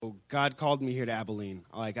God called me here to Abilene.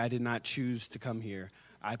 Like, I did not choose to come here.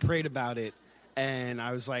 I prayed about it, and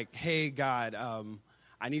I was like, hey, God,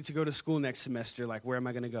 I need to go to school next semester. Like, where am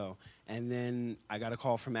I going to go? And then I got a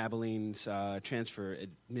call from Abilene's transfer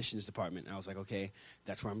admissions department. And I was like, okay,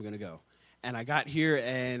 that's where I'm going to go. And I got here,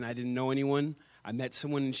 and I didn't know anyone. I met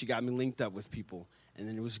someone, and she got me linked up with people. And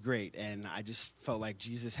then it was great. And I just felt like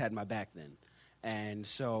Jesus had my back then. And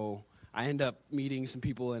so I end up meeting some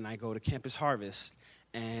people, and I go to Campus Harvest.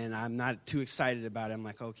 And I'm not too excited about it. I'm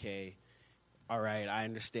like, okay, all right, I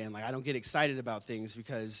understand. Like, I don't get excited about things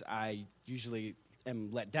because I usually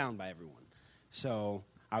am let down by everyone. So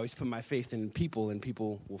I always put my faith in people, and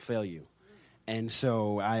people will fail you. And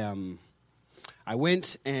so I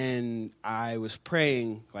went and I was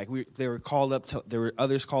praying. Like, there were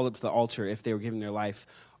others called up to the altar if they were giving their life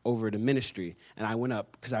over to ministry. And I went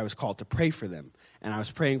up because I was called to pray for them. And I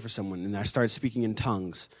was praying for someone, and I started speaking in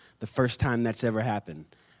tongues. The first time that's ever happened.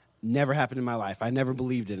 Never happened in my life. I never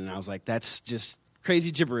believed it, and I was like, that's just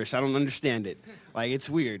crazy gibberish. I don't understand it. Like, it's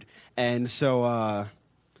weird. And so I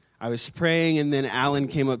was praying, and then Alan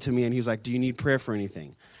came up to me, and he was like, do you need prayer for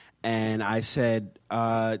anything? And I said,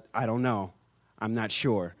 I don't know. I'm not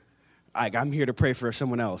sure. I'm here to pray for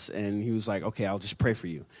someone else. And he was like, okay, I'll just pray for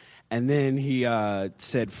you. And then he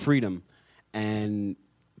said freedom, and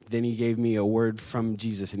then he gave me a word from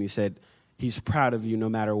Jesus, and he said, he's proud of you no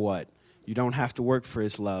matter what. You don't have to work for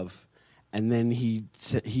his love. And then he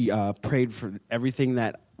prayed for everything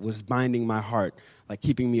that was binding my heart, like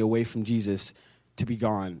keeping me away from Jesus, to be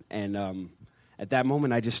gone. And at that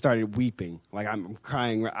moment, I just started weeping. Like, I'm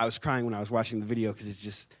crying. I was crying when I was watching the video because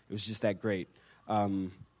it was just that great.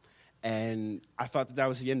 And I thought that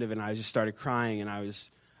was the end of it, and I just started crying, and I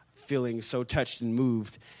was feeling so touched and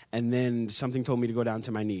moved. And then something told me to go down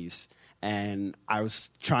to my knees. And I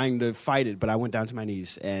was trying to fight it, but I went down to my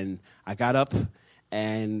knees. And I got up,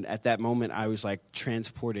 and at that moment, I was, like,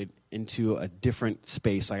 transported into a different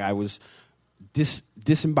space. Like, I was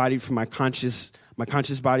disembodied from my conscious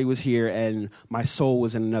body was here, and my soul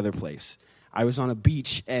was in another place. I was on a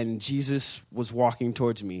beach, and Jesus was walking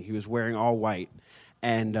towards me. He was wearing all white.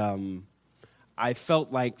 And I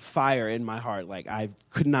felt like fire in my heart. Like, I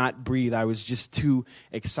could not breathe. I was just too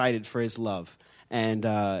excited for his love. And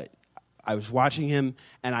I was watching him,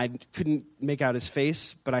 and I couldn't make out his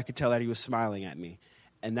face, but I could tell that he was smiling at me.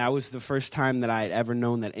 And that was the first time that I had ever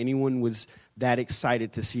known that anyone was that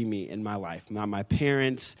excited to see me in my life. Not my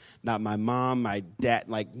parents, not my mom, my dad.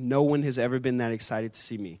 Like, no one has ever been that excited to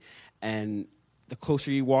see me. And the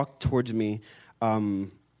closer he walked towards me,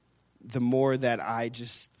 the more that I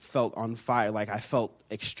just felt on fire. Like, I felt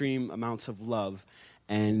extreme amounts of love.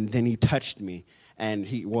 And then he touched me. And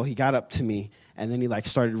he got up to me, and then he, like,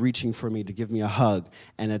 started reaching for me to give me a hug.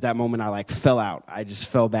 And at that moment, I, like, fell out. I just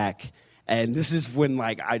fell back. And this is when,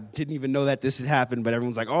 like, I didn't even know that this had happened, but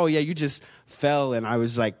everyone's like, oh, yeah, you just fell. And I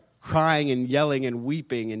was, like, crying and yelling and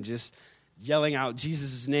weeping and just yelling out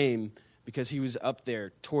Jesus' name because he was up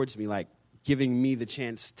there towards me, like, giving me the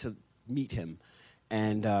chance to meet him.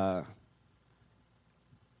 And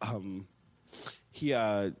he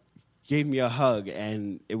gave me a hug,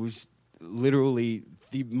 and it was literally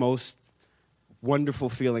the most wonderful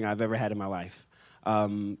feeling I've ever had in my life.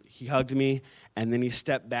 He hugged me, and then he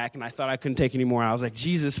stepped back, and I thought I couldn't take any more. I was like,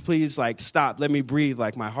 Jesus, please, like, stop, let me breathe.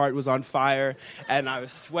 Like, my heart was on fire, and I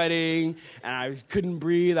was sweating, and I couldn't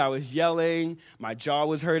breathe. I was yelling. My jaw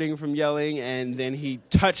was hurting from yelling, and then he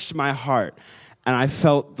touched my heart, and I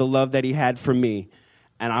felt the love that he had for me,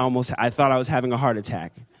 and I thought I was having a heart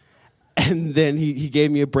attack. And then he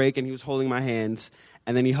gave me a break, and he was holding my hands,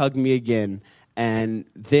 and then he hugged me again, and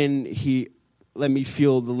then he let me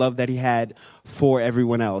feel the love that he had for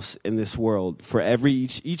everyone else in this world, for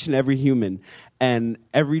each and every human. And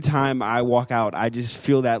every time I walk out, I just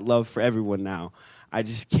feel that love for everyone now. I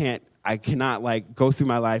cannot, like, go through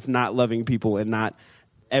my life not loving people and not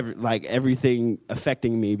everything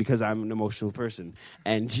affecting me because I'm an emotional person.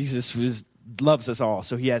 And Jesus loves us all,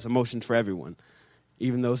 so he has emotions for everyone,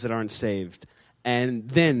 even those that aren't saved. And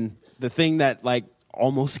then the thing that, like,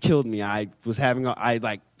 almost killed me, I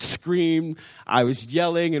screamed, I was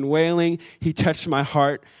yelling and wailing. He touched my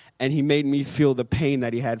heart, and he made me feel the pain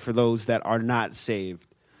that he had for those that are not saved.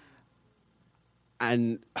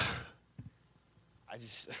 And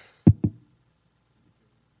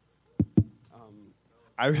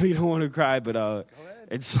I really don't want to cry, but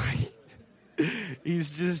it's like,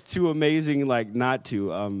 he's just too amazing, like, not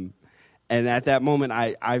to. And at that moment,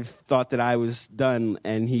 I thought that I was done,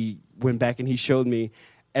 and he went back and he showed me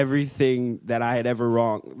everything that I had ever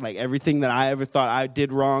wrong, like everything that I ever thought I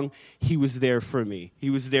did wrong. He was there for me. He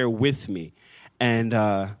was there with me. And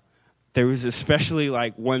there was especially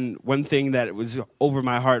like one thing that was over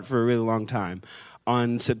my heart for a really long time.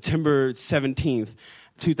 On September 17th,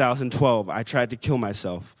 2012, I tried to kill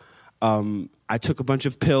myself. I took a bunch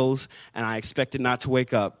of pills, and I expected not to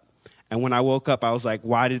wake up. And when I woke up, I was like,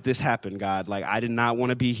 why did this happen, God? Like, I did not want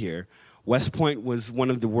to be here. West Point was one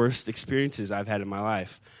of the worst experiences I've had in my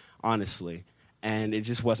life, honestly. And it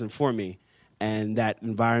just wasn't for me. And that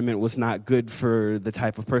environment was not good for the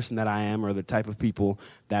type of person that I am or the type of people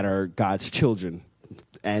that are God's children.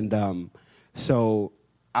 And so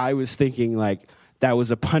I was thinking, like, that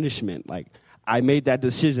was a punishment. Like, I made that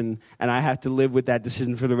decision, and I have to live with that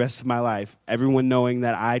decision for the rest of my life, everyone knowing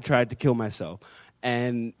that I tried to kill myself.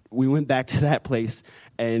 And we went back to that place,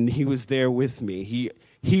 and he was there with me.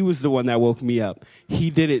 He was the one that woke me up.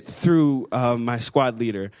 He did it through my squad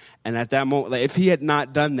leader. And at that moment, like, if he had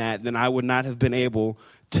not done that, then I would not have been able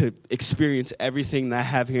to experience everything that I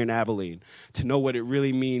have here in Abilene, to know what it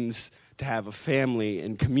really means to have a family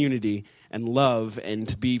and community and love and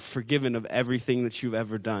to be forgiven of everything that you've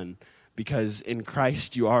ever done. Because in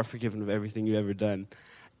Christ, you are forgiven of everything you've ever done.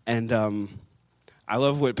 And I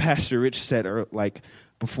love what Pastor Rich said,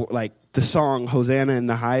 before, like the song Hosanna in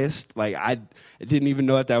the Highest. Like, I didn't even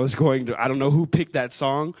know that was going to, I don't know who picked that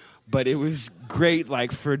song, but it was great,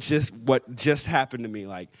 like, for just what just happened to me.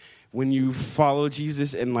 Like, when you follow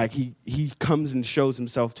Jesus and, like, he comes and shows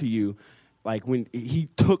himself to you, like, when he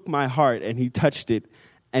took my heart and he touched it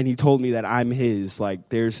and he told me that I'm his, like,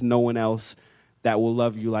 there's no one else that will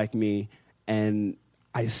love you like me, and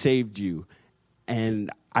I saved you. And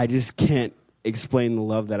I just can't explain the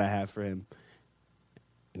love that I have for him.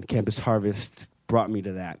 And Campus Harvest brought me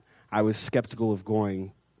to that. I was skeptical of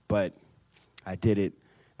going, but I did it,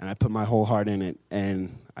 and I put my whole heart in it,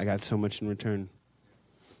 and I got so much in return.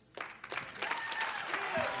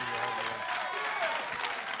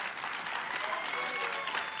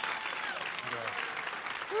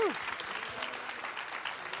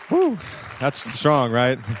 Woo. That's strong,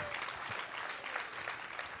 right?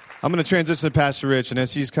 I'm going to transition to Pastor Rich, and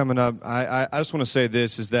as he's coming up, I just want to say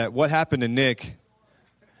this, is that what happened to Nick,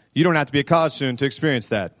 you don't have to be a college student to experience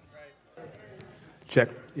that. Check.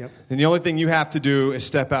 Yep. And the only thing you have to do is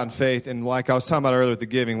step out in faith, and like I was talking about earlier with the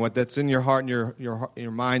giving, what that's in your heart and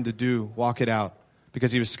your mind to do, walk it out.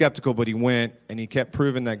 Because he was skeptical, but he went, and he kept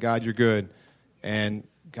proving that, God, you're good. And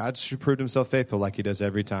God proved himself faithful like he does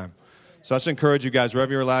every time. So I just encourage you guys,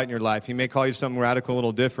 wherever you're at in your life, he may call you something radical, a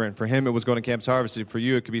little different. For him, it was going to Campus Harvest. For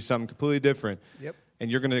you, it could be something completely different. Yep.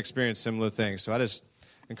 And you're going to experience similar things. So I just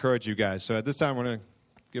encourage you guys. So at this time, we're going to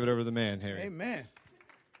give it over to the man, Harry. Amen.